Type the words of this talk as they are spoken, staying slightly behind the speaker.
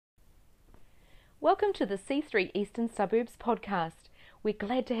Welcome to the C3 Eastern Suburbs podcast. We're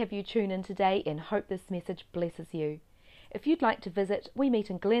glad to have you tune in today and hope this message blesses you. If you'd like to visit, we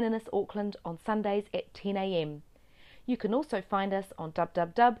meet in Glen Innes, Auckland on Sundays at 10 a.m. You can also find us on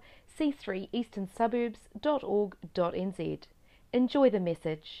www.c3easternsuburbs.org.nz. Enjoy the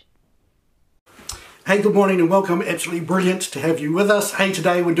message. Hey, good morning and welcome. Absolutely brilliant to have you with us. Hey,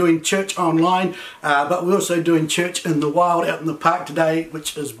 today we're doing church online, but we're also doing church in the wild out in the park today,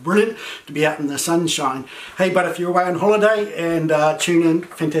 which is brilliant to be out in the sunshine. Hey, but if you're away on holiday and tune in,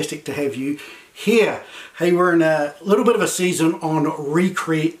 fantastic to have you here. Hey, we're in a little bit of a season on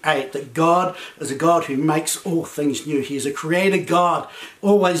Recreate, that God is a God who makes all things new. He's a creator God,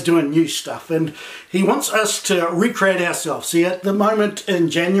 always doing new stuff, and He wants us to recreate ourselves. See, at the moment in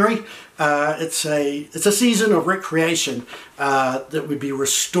January, it's a season of recreation that would be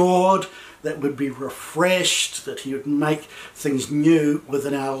restored, that would be refreshed, that He would make things new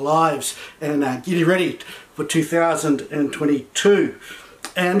within our lives and getting ready for 2022.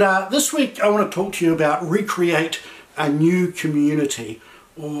 And this week I want to talk to you about recreate a new community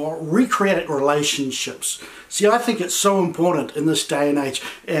or recreate relationships. See, I think it's so important in this day and age,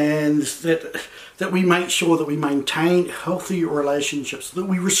 and that we make sure that we maintain healthy relationships, that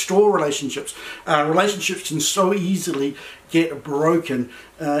we restore relationships. Relationships can so easily get broken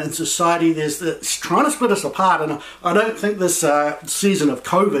in society. There's this trying to split us apart, and I don't think this season of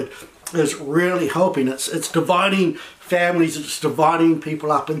COVID is really helping. It's dividing families, it's dividing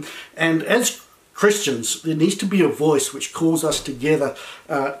people up, and as Christians, there needs to be a voice which calls us together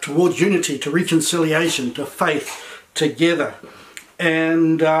towards unity, to reconciliation, to faith together.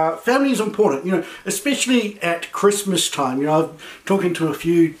 And family is important, especially at Christmas time. I'm talking to a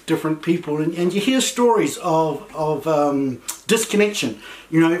few different people, and you hear stories of disconnection.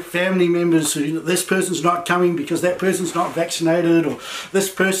 Family members who, this person's not coming because that person's not vaccinated, or this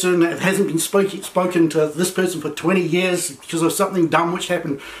person hasn't been spoken to this person for 20 years because of something dumb which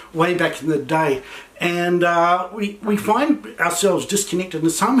happened way back in the day. And we find ourselves disconnected,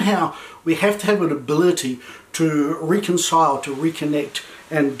 and somehow we have to have an ability to reconcile, to reconnect,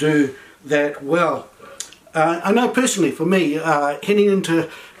 and do that well. I know personally for me, heading into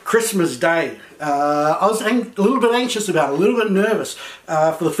Christmas Day, I was a little bit anxious about it, a little bit nervous.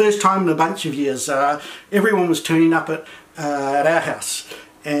 For the first time in a bunch of years, everyone was turning up at our house,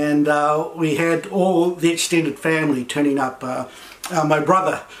 and we had all the extended family turning up. My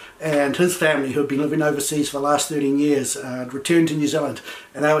brother and his family, who had been living overseas for the last 13 years, returned to New Zealand,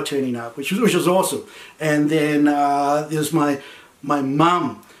 and they were turning up, which was awesome. And then there's my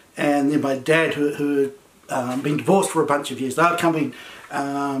mum, and then my dad, who had been divorced for a bunch of years. They were coming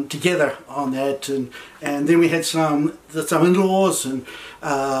together on that, and then we had some in-laws, and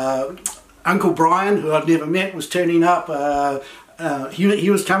Uncle Brian, who I'd never met, was turning up. He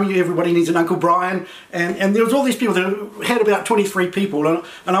was coming. Everybody needs an Uncle Brian, and there was all these people. That had about 23 people, and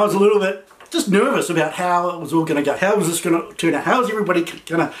I was a little bit just nervous about how it was all going to go. How was this going to turn out? How is everybody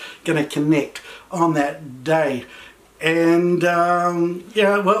going to connect on that day? And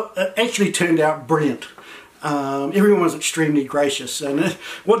well, it actually turned out brilliant. Everyone was extremely gracious, and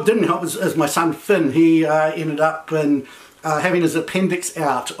what didn't help is my son Finn. He ended up having his appendix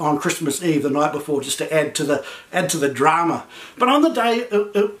out on Christmas Eve, the night before, just to add to the drama. But on the day,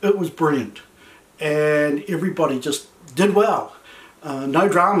 it was brilliant, and everybody just did well. No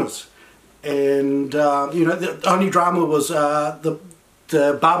dramas, and the only drama was the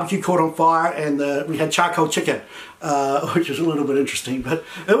barbecue caught on fire, and we had charcoal chicken, which was a little bit interesting, but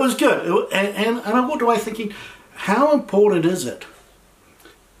it was good. And I walked away thinking, how important is it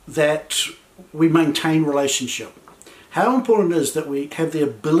that we maintain relationship? How important it is that we have the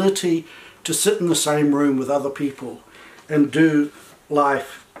ability to sit in the same room with other people and do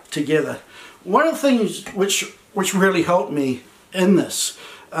life together. One of the things which really helped me in this,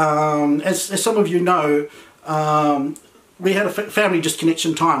 as some of you know, we had a family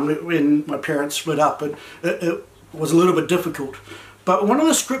disconnection time when my parents split up, and it was a little bit difficult. But one of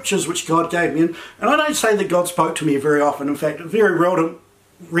the scriptures which God gave me, and I don't say that God spoke to me very often, in fact, very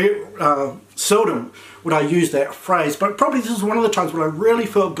seldom would I use that phrase, but probably this is one of the times when I really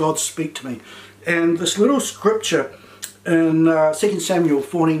felt God speak to me. And this little scripture in 2 Samuel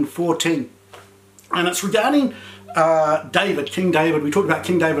 14:14, and it's regarding David, King David. We talked about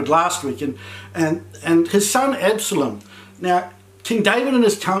King David last week, and his son Absalom. Now, King David and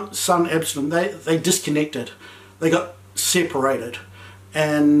his son Absalom, they disconnected. They got separated,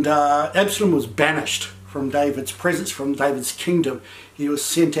 and Absalom was banished from David's presence, from David's kingdom. He was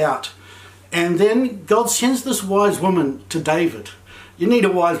sent out. And then God sends this wise woman to David. you need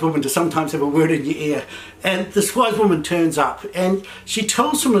a wise woman to sometimes have a word in your ear. And this wise woman turns up and she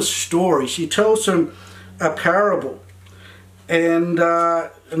tells him a story. She tells him a parable. And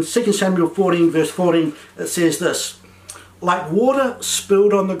in 2 Samuel 14 verse 14 it says this: like water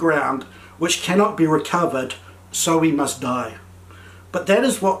spilled on the ground which cannot be recovered, so we must die. But that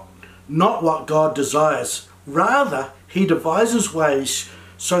is not what God desires. Rather, he devises ways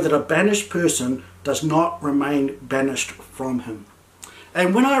so that a banished person does not remain banished from him.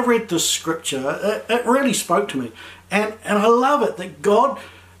 And when I read this scripture, it really spoke to me. And I love it that God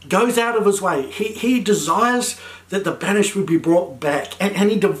goes out of his way. He desires that the banished would be brought back. And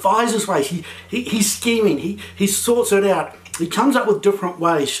he devises ways. He's scheming. He sorts it out. He comes up with different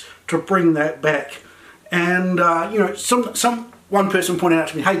ways to bring that back. And, one person pointed out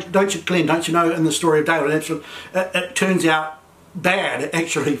to me, hey, Glenn, don't you know in the story of David and Absalom, it turns out bad,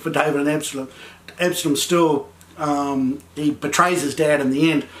 actually, for David and Absalom. Absalom still, he betrays his dad in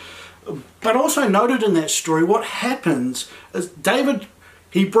the end. But also noted in that story, what happens is David,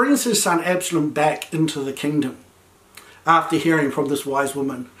 he brings his son Absalom back into the kingdom after hearing from this wise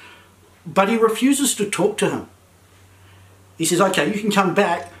woman. But he refuses to talk to him. He says, okay, you can come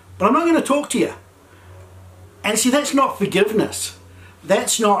back, but I'm not going to talk to you. And see, that's not forgiveness.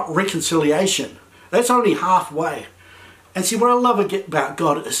 That's not reconciliation. That's only halfway. And see, what I love about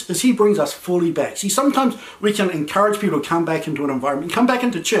God is he brings us fully back. See, sometimes we can encourage people to come back into an environment, come back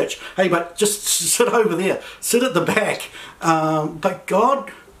into church. Hey, but just sit over there, sit at the back. But God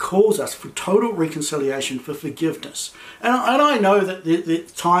calls us for total reconciliation, for forgiveness. And I know that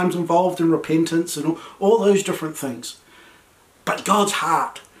there's times involved in repentance and all those different things. But God's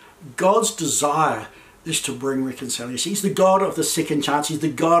heart, God's desire is to bring reconciliation. He's the God of the second chance. He's the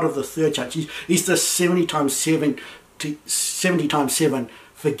God of the third chance. He's the 70 times 7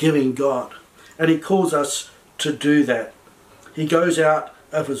 forgiving God. And he calls us to do that. He goes out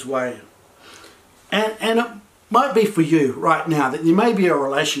of his way. And it might be for you right now that there may be a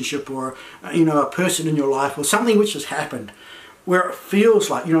relationship or a person in your life or something which has happened where it feels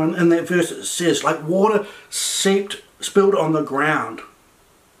like, in that verse it says, like water spilled on the ground,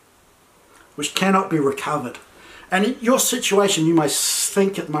 which cannot be recovered. And in your situation, you may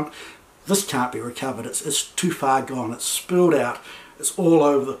think this can't be recovered. It's too far gone. It's spilled out. It's all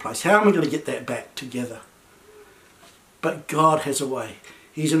over the place. How am I going to get that back together? But God has a way.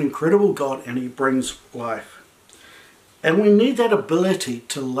 He's an incredible God and he brings life. And we need that ability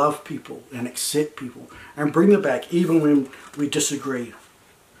to love people and accept people and bring them back even when we disagree,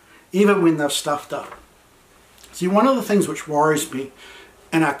 even when they've stuffed up. See, one of the things which worries me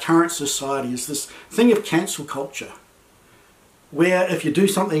in our current society is this thing of cancel culture, where if you do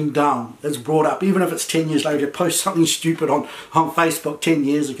something dumb that's brought up, even if it's 10 years later, you post something stupid on Facebook 10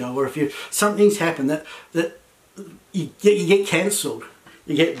 years ago, or if something's happened that you get cancelled,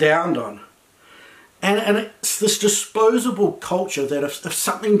 you get downed on. And it's this disposable culture that if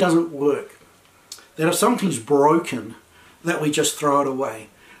something doesn't work, that if something's broken, that we just throw it away,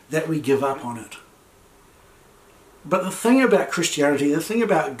 that we give up on it. But the thing about Christianity, the thing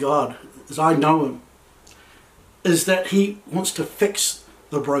about God, as I know him, is that he wants to fix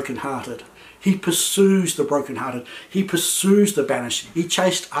the brokenhearted. He pursues the brokenhearted. He pursues the banished. He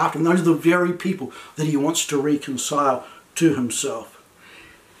chased after them. Those are the very people that he wants to reconcile to himself.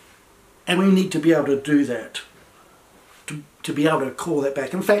 And we need to be able to do that, to be able to call that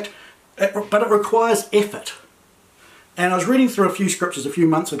back. In fact, but it requires effort. And I was reading through a few scriptures a few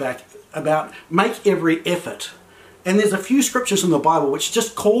months back about make every effort. And there's a few scriptures in the Bible which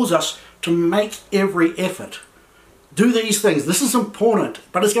just calls us to make every effort. Do these things. This is important,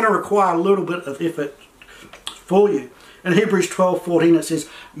 but it's going to require a little bit of effort for you. In Hebrews 12:14 it says,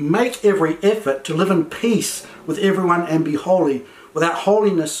 make every effort to live in peace with everyone and be holy. Without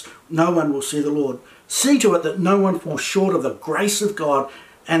holiness, no one will see the Lord. See to it that no one falls short of the grace of God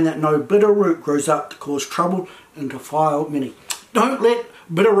and that no bitter root grows up to cause trouble and defile many. Don't let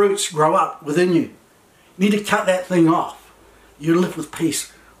bitter roots grow up within you. You need to cut that thing off. You live with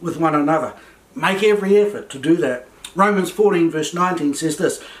peace with one another. Make every effort to do that. Romans 14 verse 19 says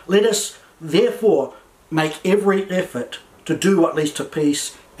this, let us therefore make every effort to do what leads to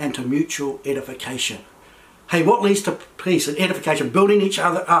peace and to mutual edification. Hey, what leads to peace and edification? Building each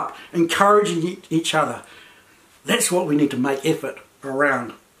other up, encouraging each other. That's what we need to make effort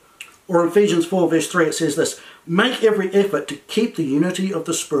around. Or Ephesians 4 verse 3 it says this, make every effort to keep the unity of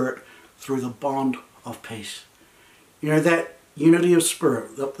the Spirit through the bond of peace. That unity of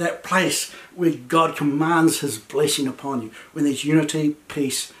spirit, that place where God commands his blessing upon you, when there's unity,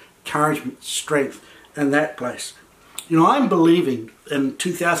 peace, encouragement, strength in that place. You know, I'm believing in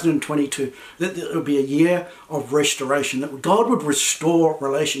 2022 that there will be a year of restoration, that God would restore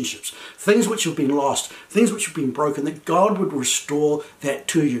relationships, things which have been lost, things which have been broken, that God would restore that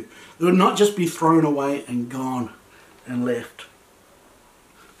to you. It would not just be thrown away and gone and left.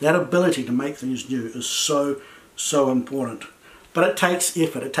 That ability to make things new is so, so important. But it takes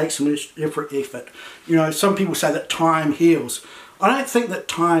effort. It takes some effort. You know, some people say that time heals. I don't think that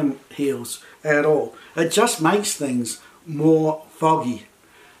time heals at all. It just makes things more foggy.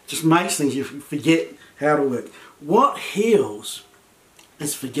 It just makes things, you forget how to work. What heals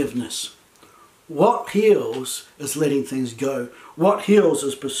is forgiveness. What heals is letting things go. What heals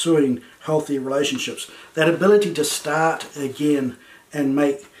is pursuing healthy relationships. That ability to start again and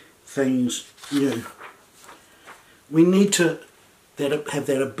make things new. We need to have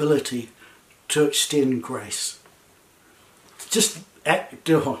that ability to extend grace. Just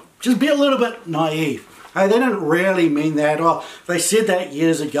be a little bit naive. Hey, they didn't really mean that. Oh, they said that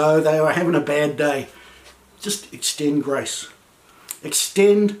years ago. They were having a bad day. Just extend grace.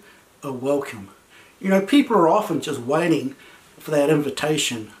 Extend a welcome. You know, people are often just waiting for that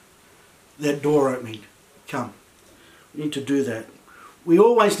invitation, that door opening. Come. We need to do that. We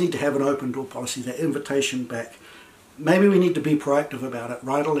always need to have an open door policy, that invitation back. Maybe we need to be proactive about it.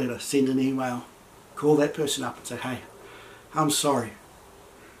 Write a letter, send an email, call that person up and say, hey, I'm sorry.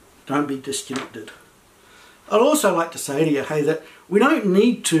 Don't be disconnected. I'd also like to say to you, hey, that we don't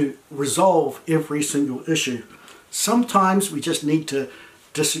need to resolve every single issue. Sometimes we just need to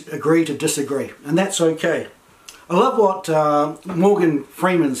agree to disagree, and that's okay. I love what Morgan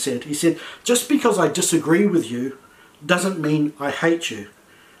Freeman said. He said, just because I disagree with you doesn't mean I hate you.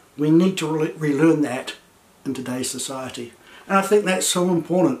 We need to relearn that in today's society. And I think that's so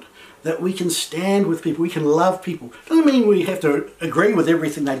important, that we can stand with people, we can love people. Doesn't mean we have to agree with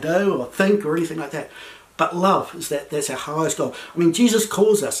everything they do or think or anything like that. But love is that's our highest goal. I mean, Jesus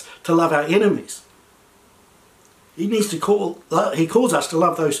calls us to love our enemies. He calls us to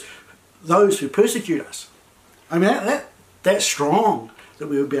love those who persecute us. I mean, that's strong, that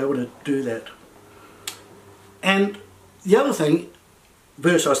we would be able to do that. And the other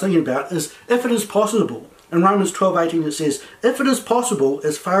verse I was thinking about is, if it is possible. In Romans 12:18 it says, if it is possible,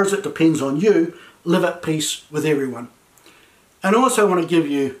 as far as it depends on you, live at peace with everyone. And I also want to give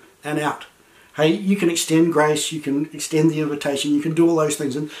you an out. Hey, you can extend grace, you can extend the invitation, you can do all those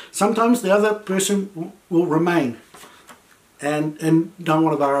things. And sometimes the other person will remain and don't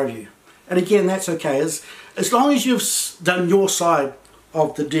want to borrow you. And again, that's okay. As long as you've done your side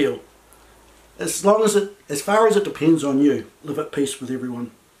of the deal, as far as it depends on you, live at peace with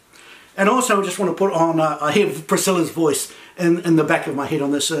everyone. And also I just want to put on, I hear Priscilla's voice in the back of my head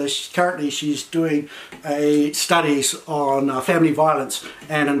on this. Currently she's doing studies on family violence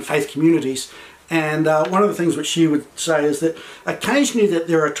and in faith communities. And one of the things which she would say is that occasionally that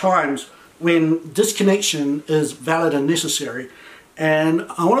there are times when disconnection is valid and necessary. And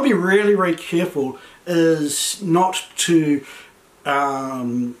I want to be really, really careful is not to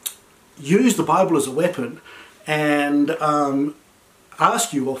use the Bible as a weapon and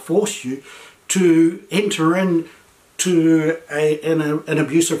ask you or force you to enter into an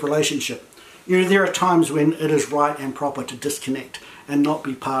abusive relationship. You know, there are times when it is right and proper to disconnect and not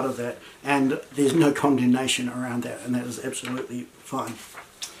be part of that, and there's no condemnation around that, and that is absolutely fine.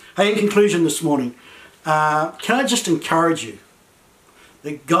 Hey, in conclusion this morning, can I just encourage you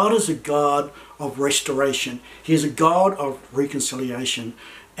that God is a God of restoration. He is a God of reconciliation.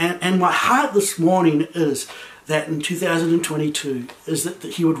 And my heart this morning is that in 2022 is that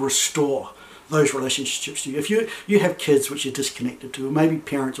He would restore those relationships to you. If you have kids which you're disconnected to, or maybe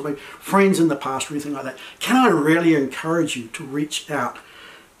parents, or maybe friends in the past or anything like that, can I really encourage you to reach out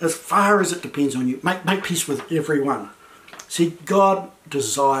as far as it depends on you. Make peace with everyone. See, God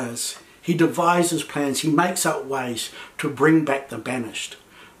desires, He devises plans, He makes up ways to bring back the banished.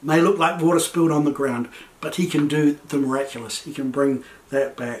 May look like water spilled on the ground, but He can do the miraculous. He can bring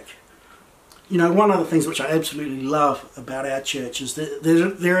that back. You know, one of the things which I absolutely love about our church is that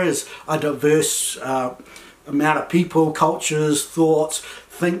there is a diverse amount of people, cultures, thoughts,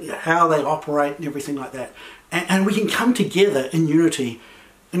 how they operate and everything like that. And we can come together in unity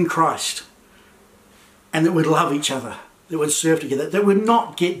in Christ. And that we'd love each other, that we'd serve together, that we'd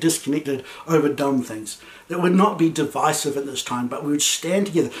not get disconnected over dumb things, that we'd not be divisive at this time, but we would stand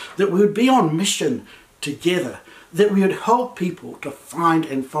together, that we would be on mission together, that we would help people to find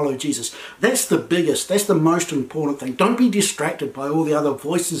and follow Jesus. That's the biggest, that's the most important thing. Don't be distracted by all the other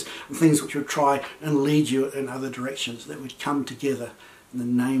voices and things which would try and lead you in other directions, that we'd come together in the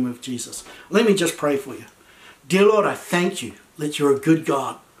name of Jesus. Let me just pray for you. Dear Lord, I thank you that you're a good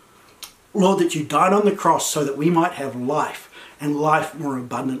God. Lord, that you died on the cross so that we might have life and life more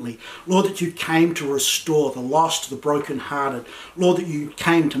abundantly. Lord, that you came to restore the lost, the brokenhearted. Lord, that you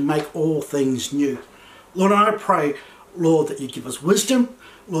came to make all things new. Lord, I pray, Lord, that you give us wisdom.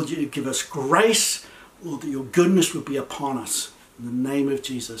 Lord, that you give us grace. Lord, that your goodness would be upon us. In the name of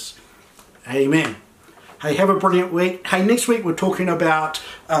Jesus. Amen. Hey, have a brilliant week. Hey, next week we're talking about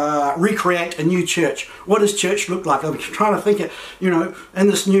recreate a new church. What does church look like? I'm trying to think it, in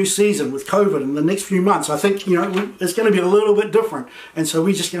this new season with COVID in the next few months. I think, it's going to be a little bit different. And so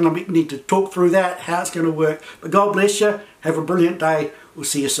we're just going to need to talk through that, how it's going to work. But God bless you. Have a brilliant day. We'll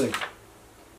see you soon.